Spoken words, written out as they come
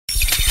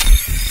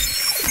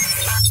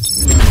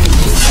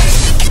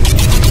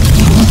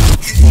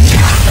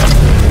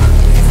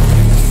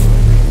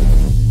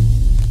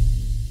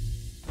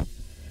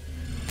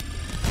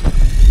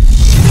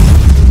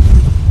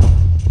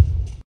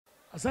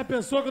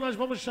pessoa que nós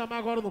vamos chamar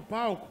agora no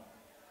palco,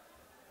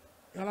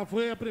 ela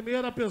foi a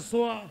primeira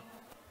pessoa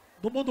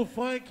do mundo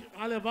funk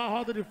a levar a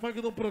roda de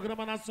funk num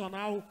programa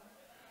nacional.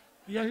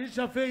 E a gente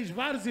já fez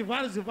vários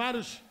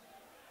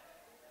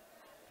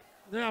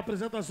né,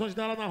 apresentações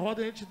dela na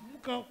roda, e a gente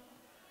nunca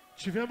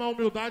tivemos a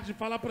humildade de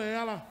falar para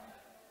ela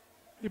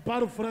e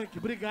para o Frank,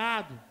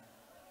 obrigado.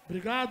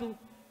 Obrigado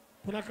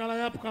por naquela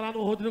época lá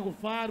no Rodrigo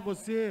Faro,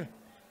 você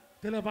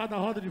ter levado a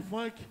roda de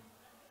funk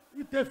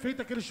e ter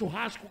feito aquele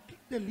churrasco. Que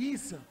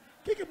delícia!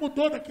 O que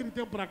mudou daquele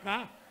tempo pra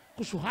cá?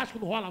 Que o churrasco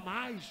não rola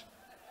mais.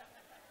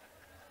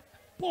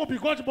 Pô, o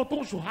Bigode botou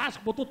um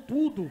churrasco, botou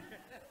tudo.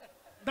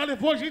 Ainda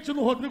levou a gente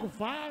no Rodrigo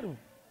Faro.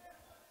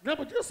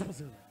 Lembra disso,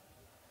 parceiro?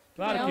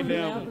 Claro que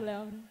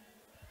lembro.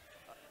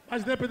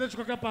 Mas independente de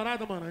qualquer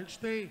parada, mano, a gente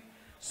tem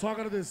só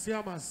agradecer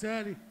a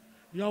Marcelly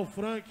e ao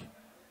Frank,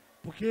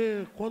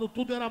 porque quando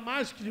tudo era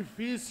mais que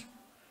difícil,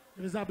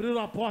 eles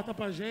abriram a porta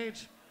pra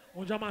gente,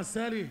 onde a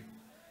Marcelly,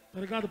 tá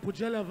ligado,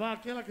 podia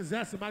levar quem ela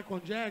quisesse, Michael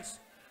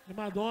Jackson e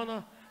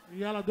Madonna,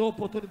 e ela deu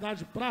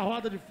oportunidade pra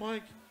roda de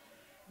funk,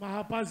 uma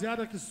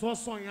rapaziada que só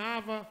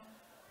sonhava,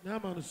 né,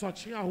 mano, só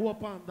tinha rua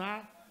pra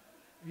andar,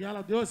 e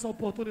ela deu essa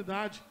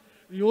oportunidade,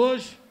 e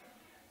hoje,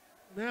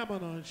 né,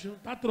 mano, a gente não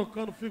tá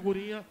trocando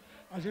figurinha,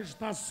 a gente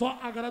tá só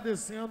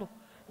agradecendo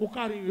o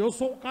carinho. Eu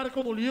sou um cara que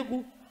eu não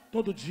ligo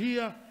todo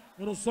dia,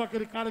 eu não sou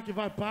aquele cara que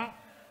vai pá.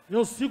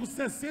 Eu sigo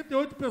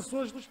 68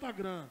 pessoas no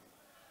Instagram.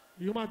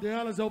 E uma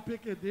delas é o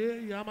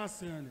PQD e a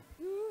Marcelly.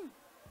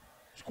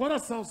 De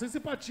coração, sem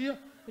simpatia.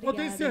 Obrigada, eu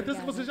tenho certeza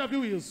que você já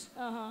viu isso.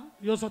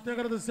 E eu só tenho a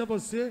agradecer a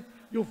você.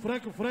 E o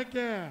Frank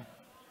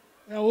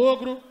é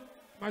ogro,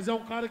 mas é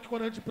um cara que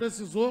quando a gente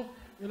precisou,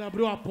 ele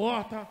abriu a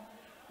porta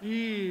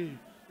e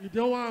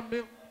deu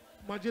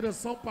uma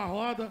direção para a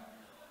roda,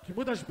 que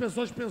muitas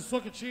pessoas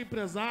pensou que tinha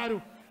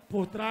empresário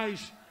por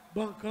trás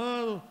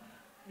bancando,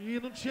 e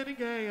não tinha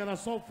ninguém, era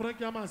só o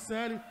Frank e a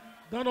Marcelly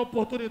dando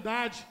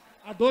oportunidade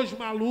a dois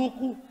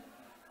malucos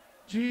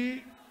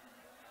de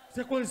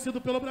ser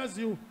conhecido pelo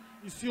Brasil.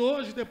 E se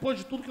hoje, depois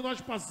de tudo que nós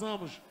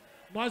passamos,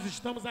 nós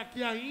estamos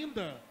aqui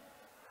ainda,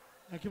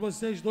 é que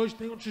vocês dois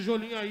têm um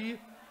tijolinho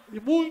aí, e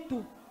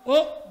muito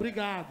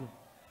obrigado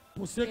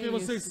por ser quem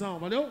vocês são,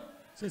 valeu?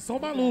 Vocês são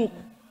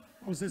malucos,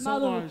 vocês são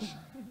nós.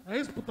 É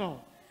isso,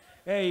 putão?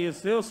 É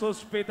isso, eu sou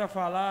suspeito a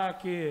falar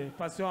que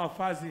passei uma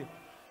fase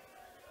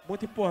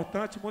muito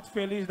importante, muito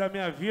feliz da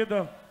minha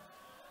vida,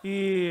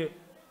 e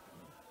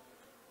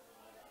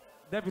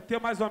deve ter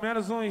mais ou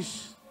menos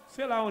uns,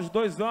 sei lá, uns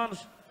 2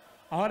 anos,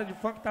 a roda de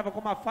funk estava com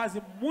uma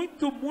fase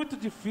muito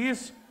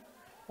difícil,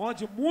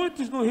 onde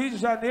muitos no Rio de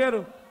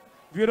Janeiro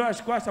virou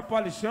as costas para o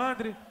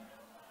Alexandre,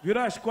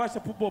 virou as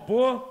costas para o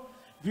Bobô,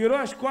 virou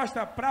as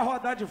costas para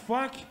rodar de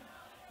funk,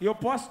 e eu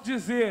posso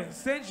dizer,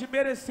 sem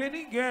desmerecer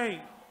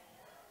ninguém,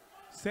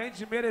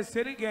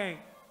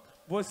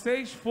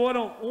 vocês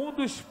foram um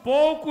dos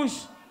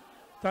poucos,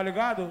 tá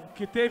ligado?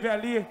 Que teve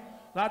ali,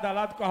 lado a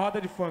lado com a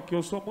roda de funk.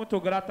 Eu sou muito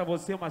grato a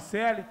você,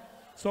 Marcelly,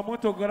 sou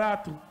muito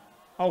grato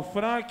ao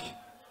Frank,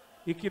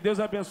 e que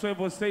Deus abençoe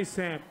vocês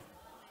sempre.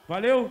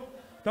 Valeu?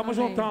 Tamo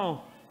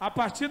juntão. A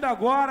partir de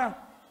agora,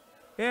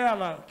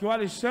 ela, que o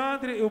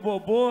Alexandre e o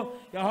Bobô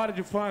e a roda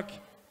de funk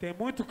tem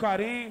muito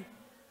carinho,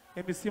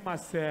 MC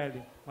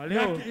Marcelly.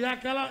 Valeu? E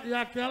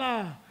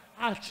aquela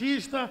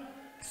artista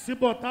que se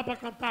botar pra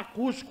cantar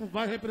acústico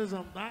vai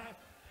representar,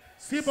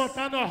 se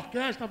botar na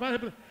orquestra vai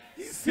representar,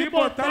 e se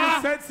botar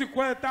no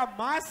 150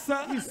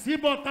 massa, e se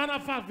botar na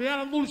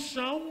favela, no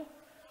chão,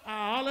 a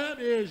aula é a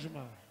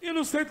mesma. E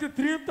no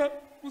 130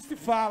 não se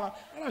fala.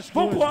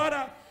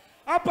 Vambora!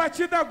 A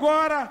partir de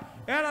agora,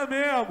 ela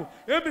mesmo,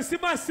 MC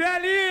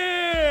Marcelly!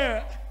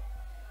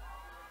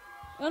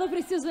 Eu não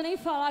preciso nem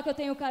falar que eu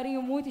tenho um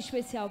carinho muito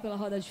especial pela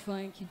roda de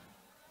funk.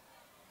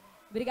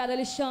 Obrigada,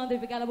 Alexandre,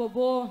 obrigada,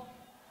 Bobô,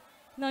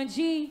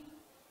 Nandim,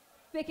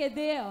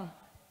 PQD, ó,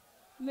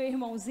 meu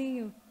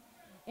irmãozinho,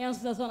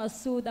 Enzo da Zona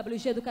Sul,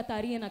 WG do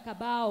Catarina,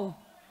 Cabal,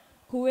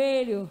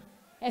 Coelho,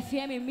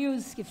 FM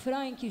Music,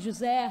 Frank,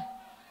 José,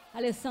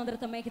 Alessandra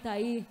também que tá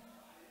aí.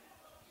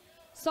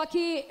 Só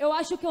que eu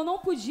acho que eu não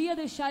podia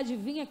deixar de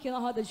vir aqui na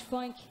roda de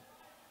funk.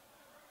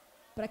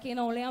 Pra quem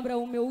não lembra,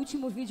 o meu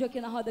último vídeo aqui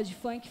na roda de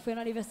funk foi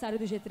no aniversário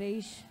do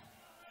G3.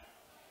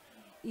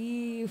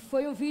 E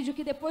foi um vídeo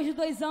que depois de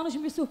 2 anos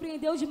me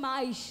surpreendeu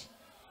demais.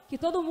 Que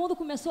todo mundo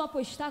começou a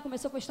postar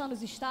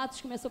nos status,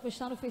 começou a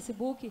postar no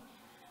Facebook.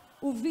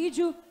 O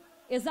vídeo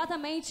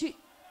exatamente,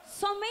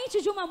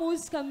 somente de uma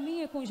música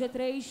minha com o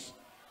G3,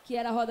 que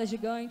era a Roda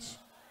Gigante.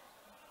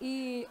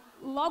 E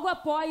logo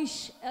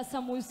após essa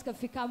música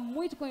ficar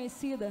muito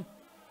conhecida,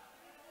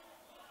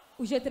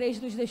 o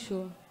G3 nos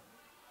deixou,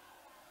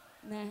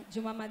 né? De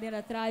uma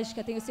maneira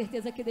trágica, tenho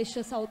certeza que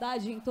deixou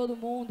saudade em todo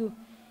mundo.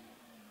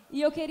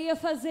 E eu queria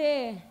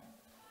fazer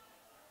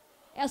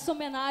essa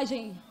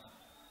homenagem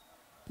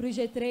pro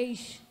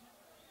G3,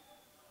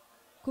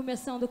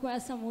 começando com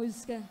essa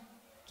música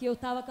que eu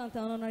tava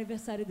cantando no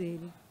aniversário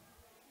dele.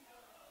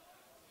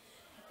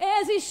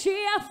 Existir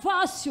é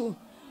fácil,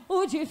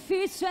 o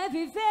difícil é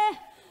viver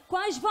com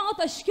as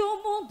voltas que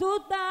o mundo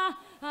dá.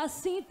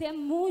 assim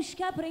temos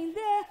que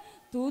aprender.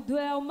 Tudo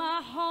é uma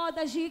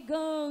roda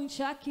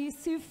gigante, aqui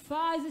se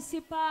faz e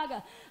se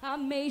paga. A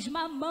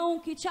mesma mão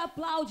que te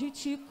aplaude,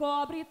 te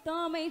cobre,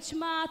 também te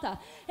mata.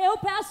 Eu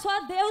peço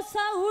a Deus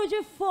saúde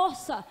e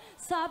força,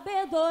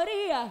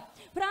 sabedoria,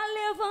 pra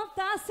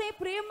levantar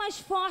sempre mais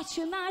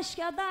forte nas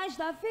quedas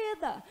da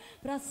vida,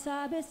 pra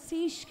saber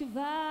se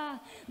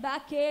esquivar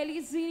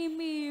daqueles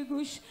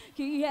inimigos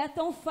que é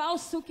tão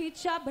falso que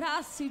te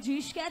abraça e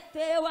diz que é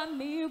teu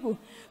amigo.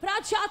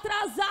 Pra te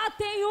atrasar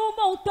tem um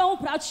montão,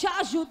 pra te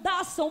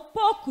ajudar são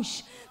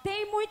poucos.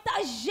 Tem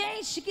muita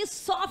gente que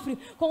sofre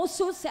com o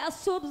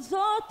sucesso dos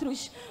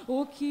outros.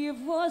 O que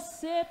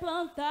você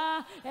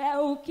plantar é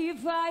o que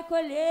vai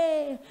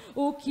colher.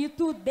 O que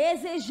tu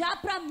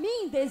desejar pra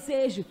mim,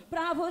 desejo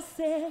pra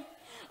você.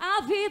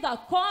 A vida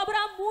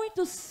cobra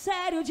muito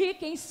sério de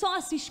quem só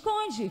se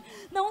esconde.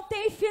 Não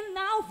tem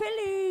final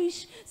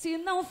feliz se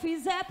não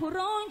fizer por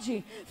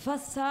onde.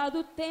 Faça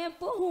do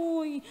tempo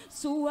ruim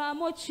sua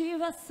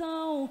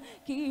motivação,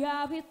 que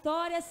a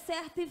vitória é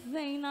certa e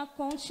vem na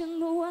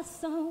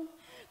continuação.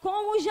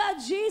 Como já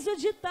diz o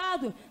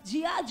ditado,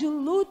 dia de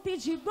luta e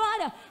de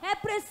glória, é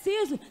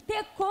preciso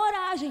ter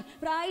coragem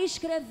para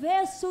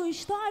escrever sua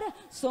história,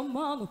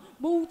 somando,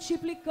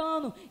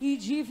 multiplicando e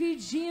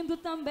dividindo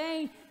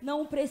também.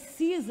 Não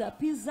precisa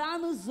pisar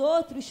nos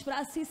outros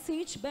para se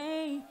sentir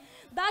bem.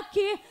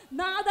 Daqui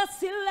nada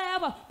se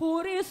leva,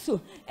 por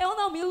isso eu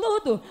não me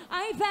iludo.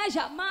 A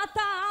inveja mata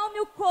a alma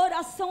e o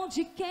coração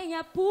de quem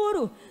é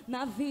puro.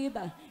 Na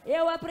vida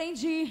eu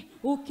aprendi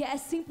o que é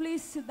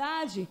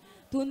simplicidade.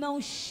 Tu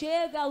não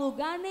chega a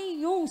lugar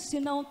nenhum se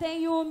não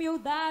tem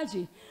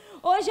humildade.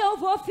 Hoje eu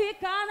vou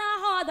ficar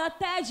na roda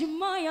até de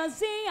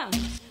manhãzinha.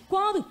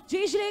 Quando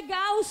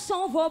desligar o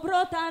som vou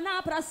brotar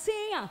na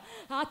pracinha.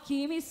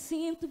 Aqui me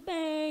sinto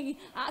bem,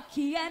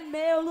 aqui é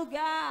meu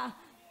lugar.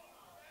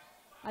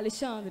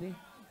 Alexandre,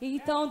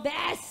 então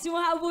desce um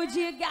rabo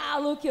de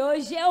galo que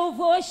hoje eu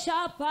vou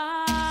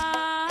chapar.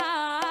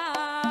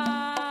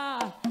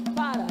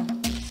 Para.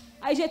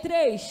 Aí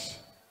G3,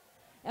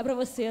 é pra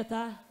você,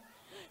 tá?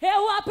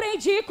 Eu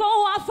aprendi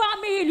com a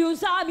família,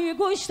 os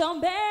amigos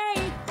também,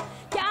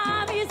 que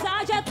a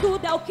amizade é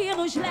tudo, é o que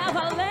nos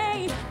leva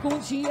além. Com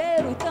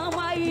dinheiro tamo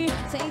aí,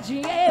 sem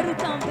dinheiro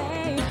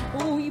também.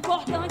 O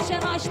importante é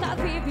nós tá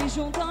vivo e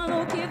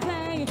juntando o que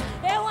vem.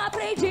 Eu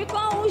aprendi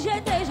com o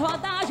G3,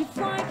 rodar de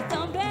funk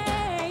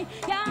também,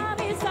 que a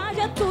amizade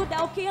é tudo,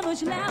 é o que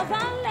nos leva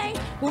além.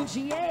 Com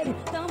dinheiro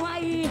tamo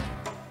aí.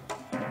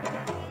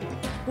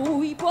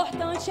 O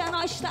importante é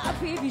nós tá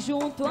vivo e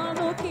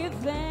juntando o que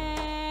vem.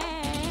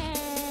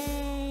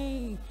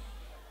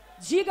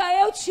 Diga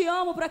eu te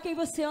amo pra quem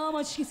você ama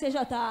antes que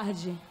seja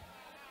tarde.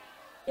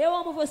 Eu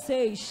amo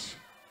vocês.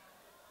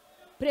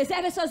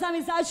 Preserve as suas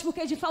amizades,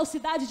 porque de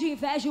falsidade e de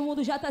inveja o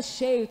mundo já tá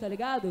cheio, tá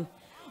ligado?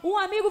 Um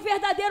amigo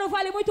verdadeiro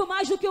vale muito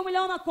mais do que 1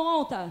 milhão na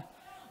conta.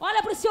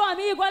 Olha pro seu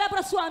amigo, olha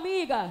pra sua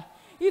amiga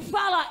e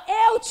fala: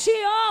 eu te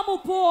amo,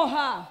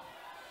 porra!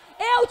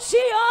 Eu te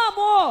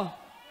amo!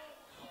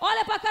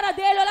 Olha pra cara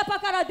dele, olha pra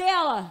cara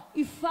dela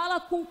e fala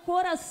com o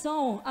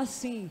coração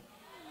assim: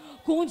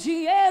 com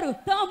dinheiro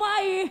tamo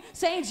aí,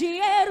 sem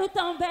dinheiro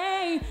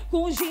também.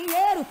 Com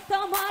dinheiro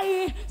tamo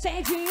aí,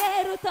 sem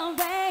dinheiro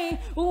também.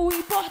 O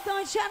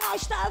importante é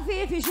nós tá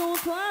vivo e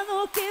junto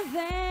ano que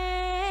vem.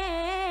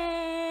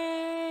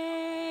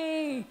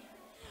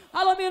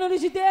 Alô, menino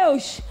de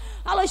Deus.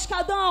 Alô,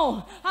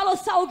 Escadão. Alô,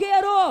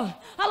 Salgueiro.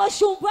 Alô,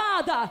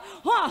 Chumbada.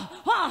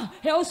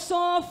 Eu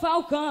sou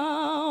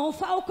Falcão,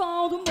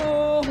 Falcão do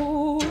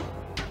morro.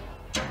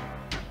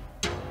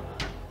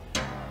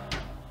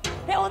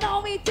 Eu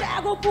não me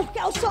entrego porque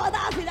eu sou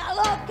da vida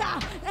louca.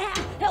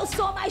 Eu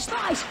sou mais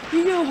nós e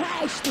o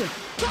resto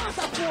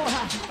canta,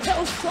 porra.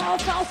 Eu sou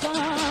Falcão,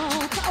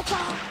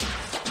 Falcão.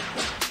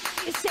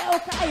 E se eu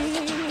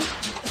cair,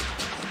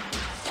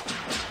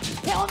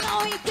 eu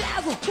não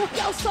entrego porque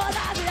eu sou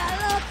da vida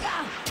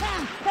louca.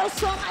 Eu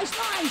sou mais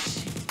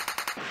nós.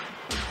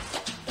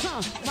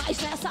 Mas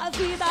nessa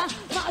vida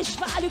nós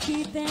vale o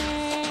que tem.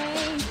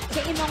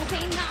 Quem não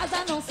tem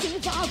nada não se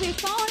envolve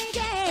com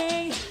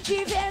ninguém.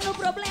 Viver no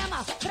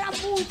problema pra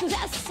muitos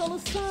é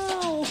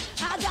solução.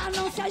 A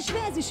ganância às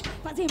vezes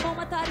faz irmão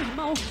matar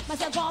irmão, mas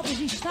é golpe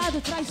de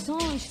estado,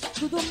 traições,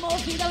 tudo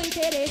movido ao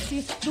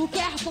interesse. Tu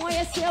quer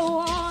conhecer o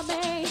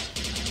homem.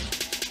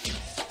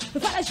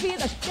 Várias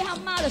vidas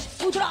derramadas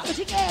por droga,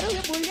 dinheiro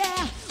e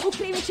mulher. O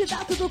crime te dá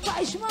tudo com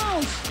as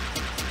mãos.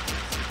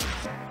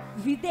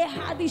 Vida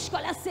errada,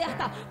 escolha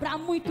certa, pra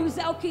muitos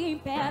é o que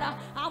impera.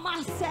 A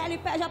Marcelly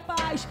pede a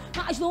paz,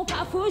 mas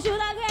nunca fugiu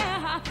da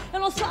guerra.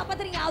 Eu não sou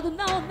apadrinhado,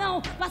 não,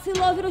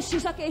 vacilou, vira o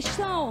X da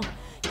questão.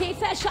 Quem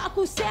fecha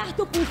com o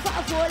certo, por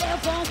favor,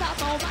 levanta a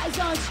mão. Mas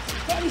antes,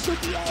 eles do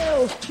que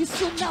eu,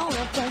 isso não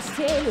é um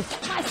conselho,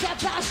 mas se é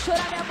pra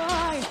chorar minha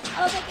mãe,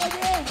 ela tem que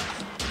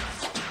ver.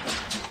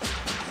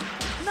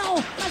 Não,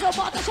 mas eu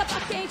boto a chapa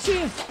quente.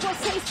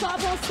 Vocês só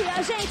vão ser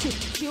a gente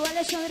se o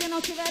Alexandre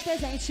não tiver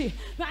presente.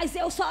 Mas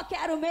eu só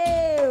quero o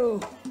meu.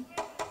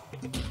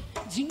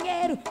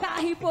 dinheiro,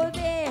 carro e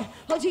poder,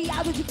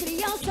 rodeado de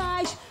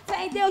crianças.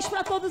 Fé em Deus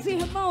pra todos os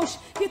irmãos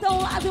que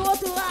estão lá do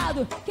outro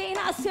lado. Quem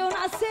nasceu,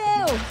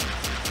 nasceu.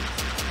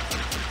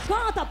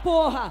 Canta,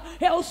 porra!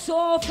 Eu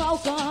sou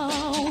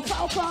Falcão,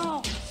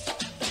 Falcão.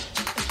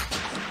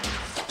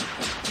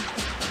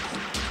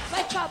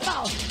 Vai,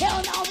 Cabal,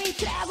 eu não me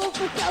entrego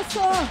porque eu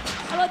sou.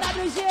 Alô,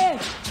 WG,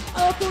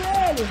 alô,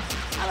 Coelho,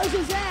 alô,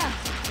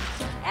 José.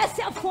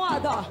 Essa é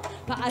foda, ó.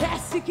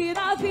 Parece que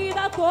na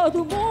vida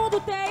todo mundo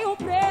tem um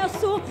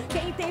preço.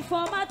 Quem tem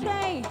fama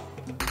tem.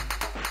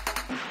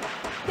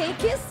 Tem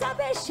que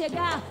saber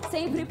chegar,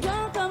 sempre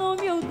plantando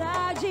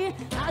humildade.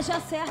 Haja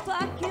certo,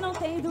 aqui não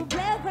tem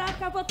dublê pra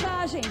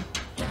cabotagem.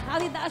 A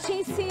vida te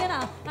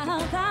ensina a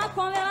andar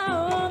como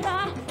ela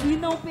anda e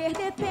não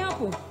perder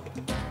tempo.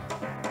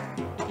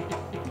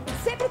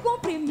 Sempre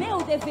cumpri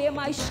meu dever,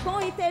 mas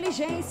com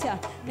inteligência.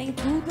 Nem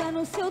tudo é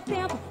no seu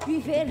tempo,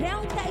 viver é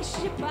um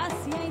teste de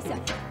paciência.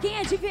 Quem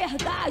é de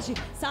verdade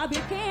sabe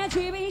quem é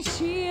de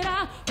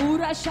mentira. Por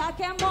achar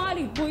que é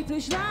mole,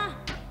 muitos lá.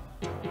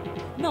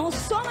 Não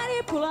sou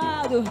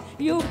manipulado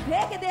e o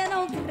PQD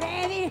não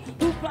treme.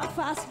 Dupla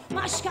face,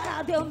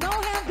 mascarado eu não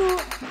rendo.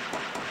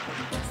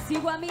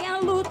 Sigo a minha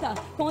luta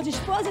com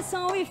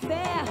disposição e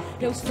fé.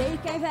 Eu sei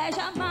que a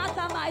inveja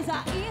mata, mas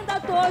ainda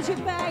tô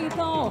de pé.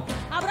 Então,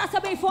 abraça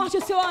bem forte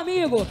o seu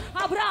amigo.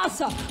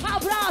 Abraça,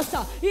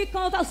 abraça e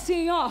canta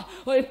assim, ó.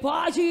 Oi,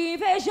 pode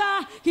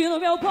invejar que no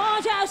meu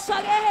bonde é só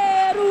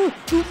guerreiro.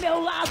 Do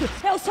meu lado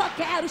eu só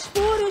quero os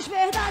puros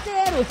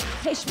verdadeiros.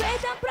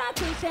 Respeita pra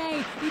quem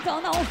tem,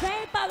 então não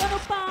vem pagando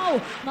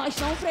pau. Nós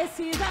não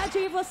precisa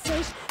de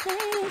vocês,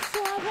 nem o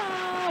seu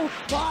aval.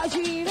 Pode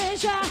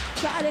invejar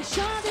que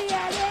Alexandre é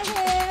guerreiro.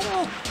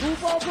 O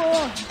vovô,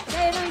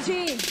 ei,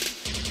 Landim.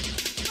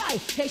 Vai,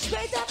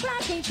 respeita pra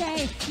quem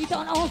tem,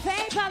 então não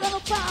vem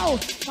pagando pau.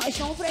 Nós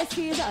não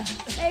precisa.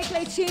 Ei,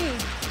 Cleitinho,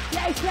 e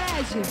aí,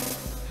 Fred?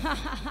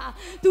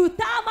 Tu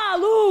tá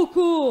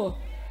maluco?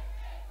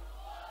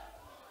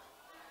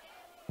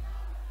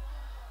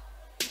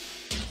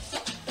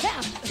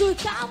 É, tu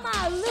tá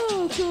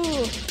maluco?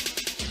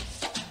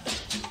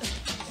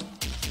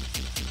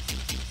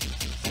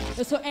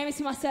 Eu sou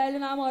MC Marcelly,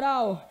 na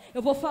moral.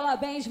 Eu vou falar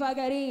bem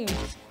devagarinho.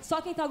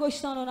 Só quem tá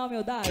gostando na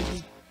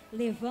humildade,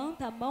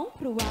 levanta a mão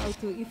pro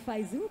alto e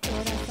faz um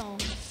coração.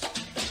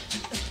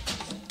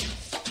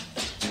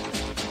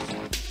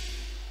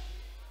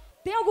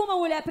 Tem alguma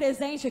mulher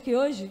presente aqui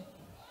hoje?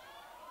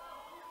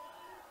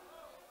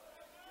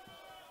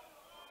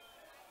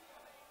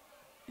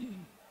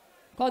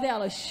 Qual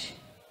delas?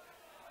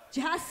 De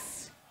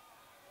raça?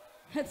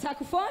 Tá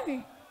com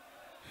fome?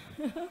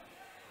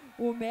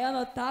 O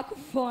menor tá com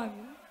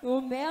fome. O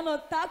menor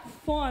tá com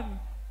fome.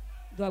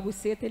 Do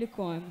abuceta ele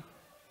come.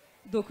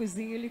 Do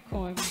cozinho ele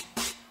come.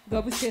 Do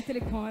abuceta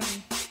ele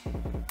come.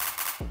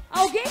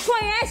 Alguém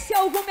conhece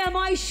algum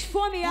menor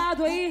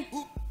esfomeado aí?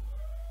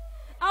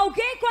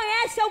 Alguém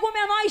conhece algum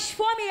menor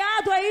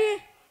esfomeado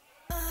aí?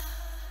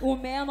 O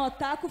menor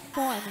tá com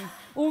fome.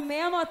 O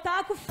menor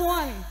tá com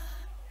fome.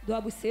 Do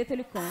abuceta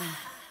ele come.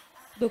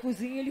 Do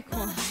cozinho ele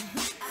come.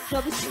 Do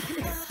abuceta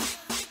ele come.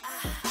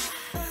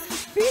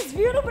 Fiz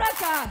vindo pra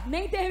cá,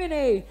 nem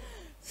terminei.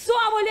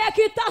 Sua mulher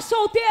que tá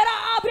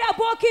solteira, abre a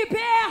boca e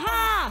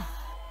berra.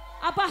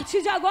 A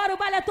partir de agora o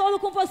baile é todo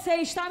com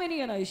vocês, tá,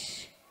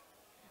 meninas?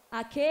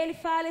 Aquele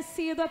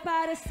falecido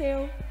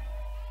apareceu.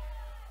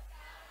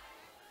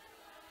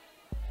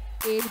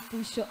 Ele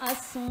puxou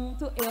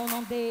assunto, eu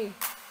não dei.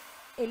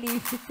 Ele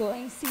ficou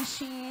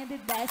insistindo e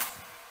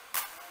desce.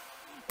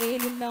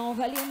 Ele não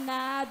vale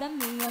nada,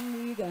 minha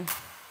amiga,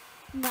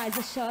 mas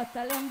a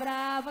Xota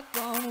lembrava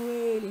como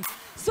ele.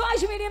 Só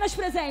as meninas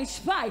presentes,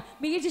 vai.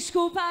 Me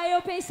desculpa,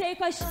 eu pensei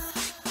com a Xota.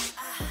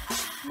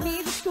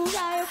 Me desculpa,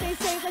 eu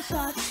pensei com a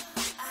Xota.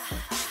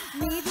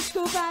 Me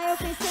desculpa, eu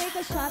pensei com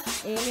a Xota.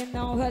 Ele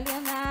não valia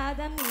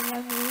nada, minha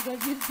amiga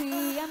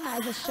dizia,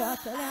 mas a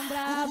Xota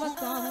lembrava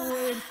como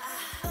ele.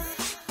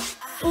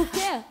 O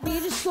quê?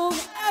 Me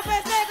desculpa, eu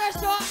pensei com a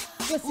Xota.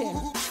 Você.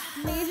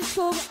 Me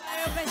desculpa,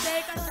 eu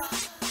pensei com a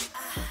Xota.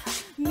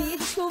 Me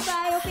desculpa,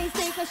 eu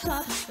pensei com a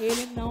Xota.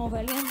 Ele não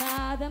valia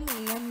nada,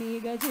 minha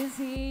amiga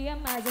dizia,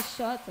 mas a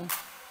Xota.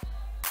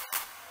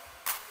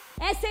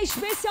 Essa é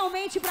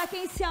especialmente pra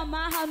quem se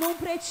amarra num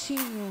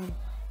pretinho.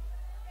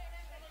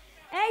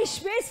 É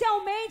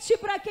especialmente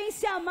pra quem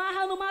se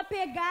amarra numa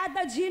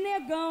pegada de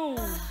negão.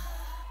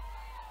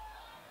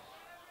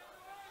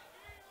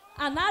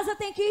 A NASA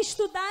tem que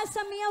estudar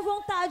essa minha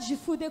vontade de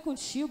fuder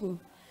contigo.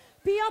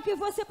 Pior que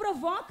você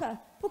provoca,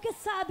 porque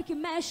sabe que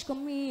mexe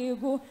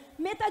comigo.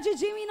 Metade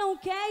de mim não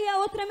quer e a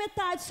outra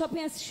metade só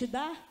pensa em te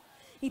dar.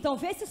 Então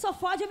vê se só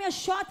fode a minha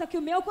Xota, que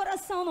o meu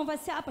coração não vai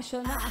se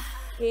apaixonar.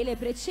 Ele é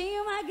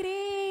pretinho,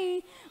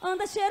 magrinho,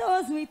 anda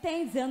cheiroso e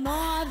tem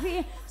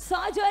 19.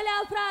 Só de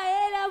olhar pra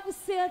ele a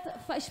buceta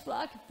faz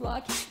ploc,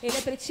 ploc. Ele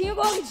é pretinho,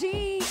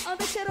 gordinho,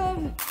 anda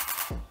cheiroso.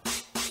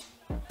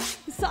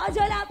 Só de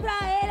olhar pra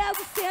ele a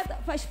buceta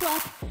faz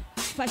ploc.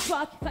 Faz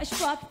ploc, faz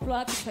ploc,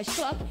 ploc, faz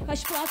ploc,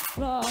 faz ploc,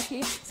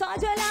 ploc. Só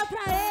de olhar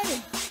pra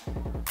ele.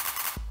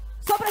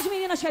 Só pras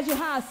meninas que é de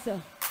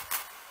raça.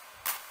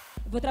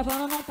 Vou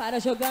travando, não para,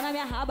 jogando a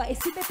minha raba.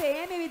 Esse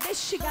BPM me deixa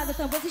estigada,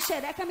 tambor e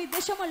xereca me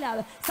deixa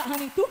molhada.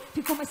 Sarrando em tu,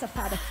 fico mais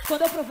safada.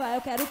 Quando eu provar,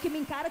 eu quero que me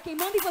encara. Quem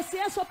manda em você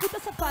é a sua puta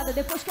safada.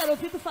 Depois quero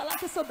ouvir tu falar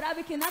que eu sou brava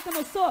e que nada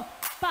eu sou.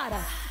 Para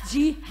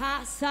de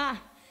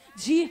raça,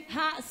 de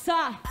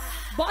raça.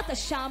 Bota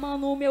chama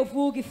no meu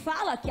vulgo e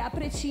fala que a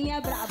pretinha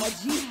é brava.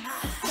 De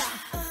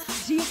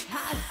raça, de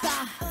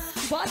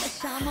raça. Bota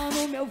chama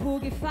no meu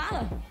vulgo e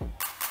fala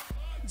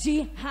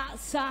de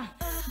raça,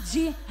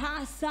 de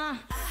raça.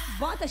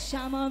 Bota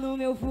chama no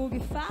meu vulgo e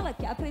fala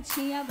que a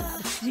pretinha é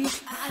brava. De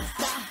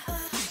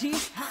raça, de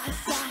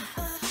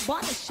raça.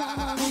 Bota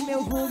chama no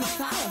meu vulgo e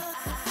fala.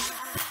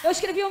 Eu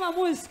escrevi uma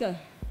música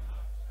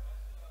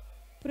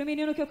pro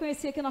menino que eu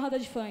conheci aqui na roda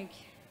de funk.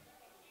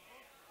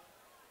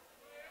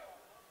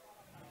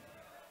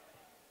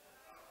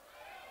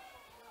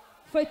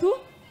 Foi tu?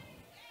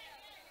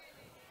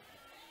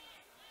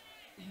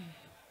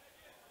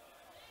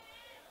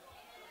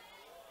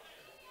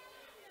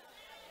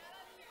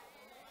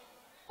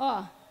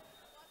 Ó,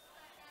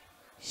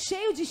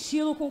 cheio de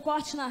estilo, com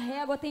corte na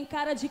régua, tem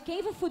cara de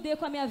quem vai fuder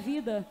com a minha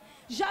vida.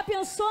 Já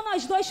pensou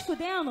nós dois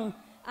fudendo?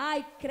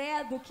 Ai,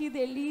 credo, que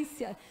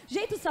delícia.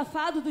 Jeito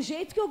safado do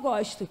jeito que eu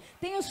gosto.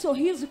 Tem um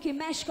sorriso que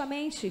mexe com a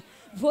mente.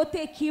 Vou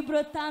ter que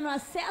brotar no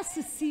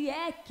acesso, se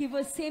é que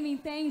você me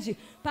entende.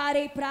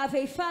 Parei pra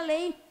ver e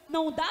falei,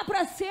 não dá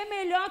pra ser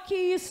melhor que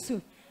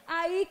isso.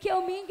 Aí que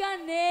eu me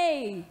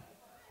enganei.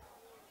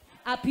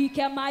 A pique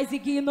é mais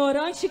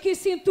ignorante que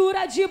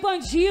cintura de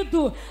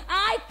bandido.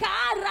 Ai,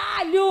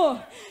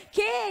 caralho!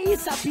 Que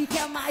isso? A pique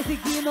é mais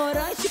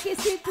ignorante que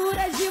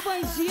cintura de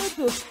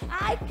bandido.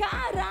 Ai,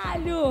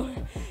 caralho!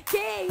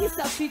 Que isso?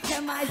 A pique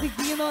é mais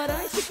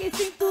ignorante que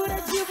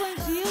cintura de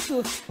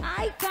bandido.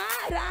 Ai,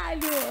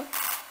 caralho!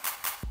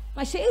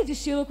 Mas cheio de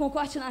estilo, com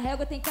corte na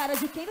régua, tem cara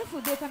de quem vai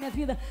fuder com a minha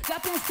vida. Já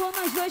pensou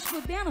nós dois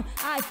fudendo?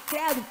 Ai,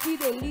 credo, que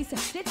delícia.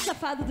 Jeito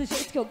safado do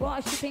jeito que eu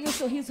gosto. Tem um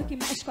sorriso que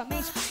mexe com a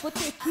mente. Vou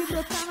ter que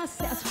brotar no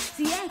acesso,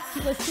 se é que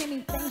você me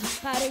entende.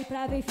 Parei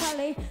pra ver e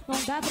falei, não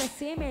dá pra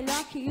ser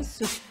melhor que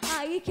isso.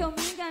 Aí que eu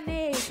me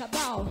enganei,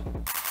 cabal.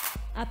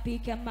 A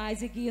pique é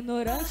mais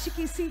ignorante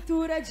que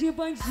cintura de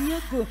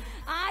bandido.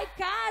 Ai,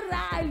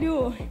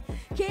 caralho!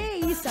 Que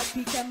isso? A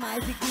pique é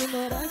mais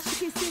ignorante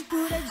que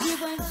cintura de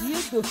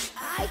bandido.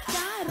 Ai,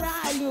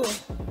 caralho!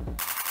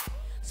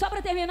 Só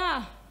pra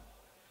terminar,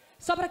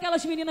 só pra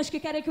aquelas meninas que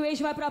querem que o ex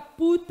vá pra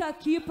puta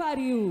que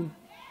pariu.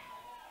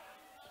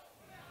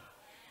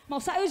 Mal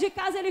saio de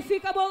casa, ele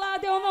fica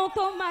bolado, eu não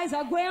tô mais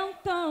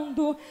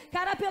aguentando.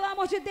 Cara, pelo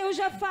amor de Deus,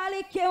 já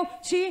falei que eu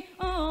te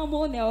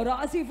amo.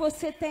 Neurose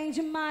você tem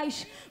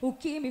demais. O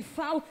que me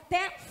falta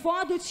é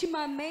foda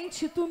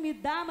ultimamente. Tu me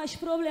dá mais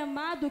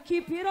problemado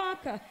que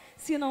piroca.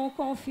 Se não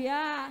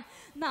confiar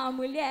na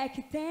mulher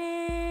que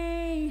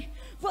tem,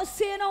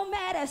 você não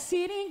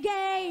merece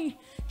ninguém.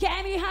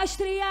 Quer me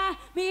rastrear,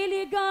 me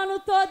ligando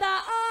toda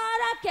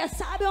hora. Quer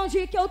saber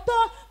onde que eu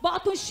tô?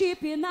 Bota um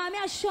chip na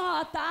minha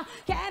xota.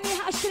 Quer me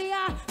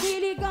rastrear, me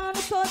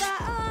ligando toda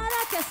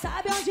hora. Quer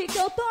saber onde que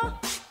eu tô?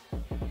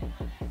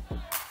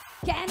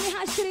 Quer me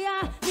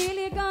rastrear, me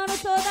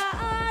ligando toda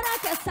hora.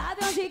 Quer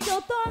saber onde que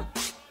eu tô?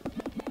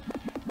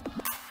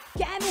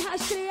 Quer me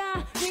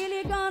rastrear, me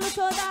ligando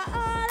toda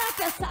hora.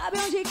 Quer saber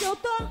onde que eu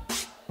tô?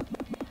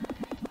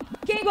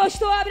 Quem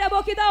gostou, abre a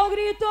boca e dá um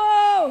grito.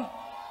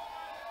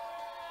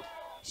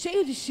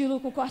 Cheio de estilo,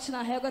 com corte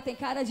na régua, tem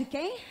cara de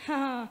quem?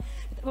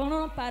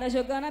 Não para,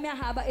 jogando a minha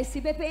raba. Esse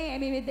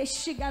BPM me deixa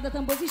estigada,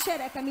 tambor e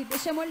xereca me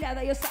deixa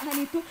molhada. E eu sarrando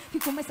em tu,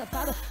 fico mais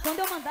safada. Quando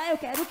eu mandar, eu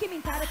quero que me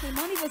encara. Quem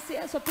manda em você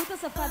é sua puta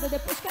safada.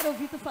 Depois quero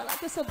ouvir tu falar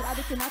que eu sou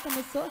brava e que nada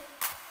eu sou.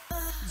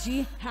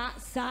 De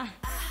raça,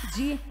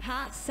 de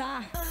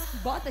raça.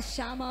 Bota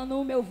chama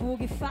no meu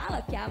vulgo e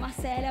fala que a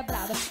Marcelly é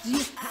brava.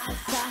 De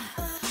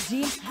raça,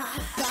 de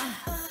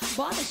raça.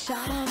 Bota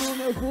chama no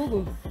meu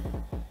vulgo.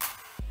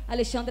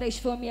 Alexandre é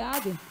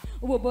esfomeado,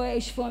 o Bobo é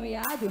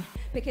esfomeado,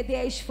 PQD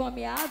é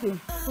esfomeado,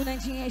 o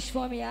Nandinho é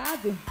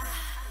esfomeado,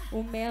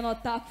 o Menor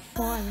tá com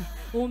fome,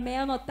 o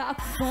Menor tá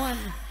com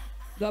fome.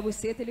 Do a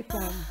buceta ele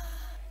come,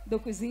 do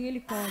cozinho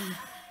ele come,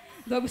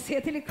 do a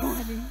buceta ele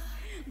come,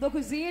 do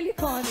cozinho ele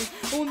come.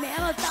 O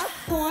Menor tá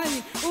com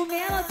fome, o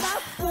Menor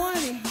tá com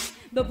fome,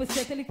 do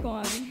buceta ele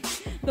come,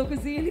 do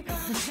cozinho ele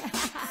come.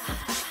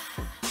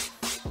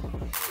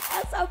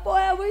 Essa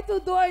porra é muito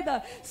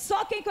doida.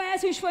 Só quem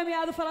conhece o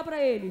esfomeado fala pra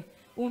ele.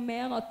 O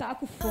menor tá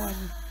com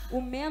fome.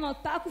 O menor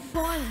tá com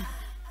fome.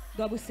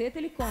 Do buceta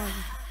ele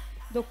come.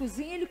 Do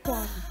cozinho ele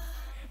come.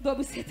 Do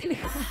buceta ele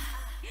come.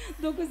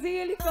 Do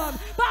cozinho ele come.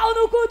 Pau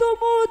no cu do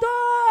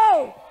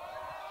mundo!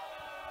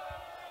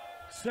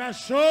 Isso é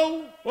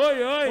show?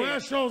 Oi, oi. Ou é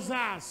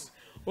showzaço?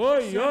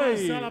 Oi, Isso é oi.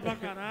 Marcela pra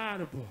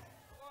caralho, pô.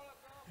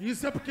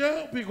 Isso é porque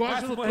o Bigode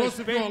Máximo não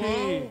trouxe respeito.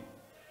 violão.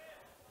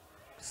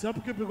 Isso é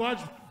porque o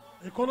Bigode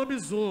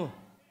economizou.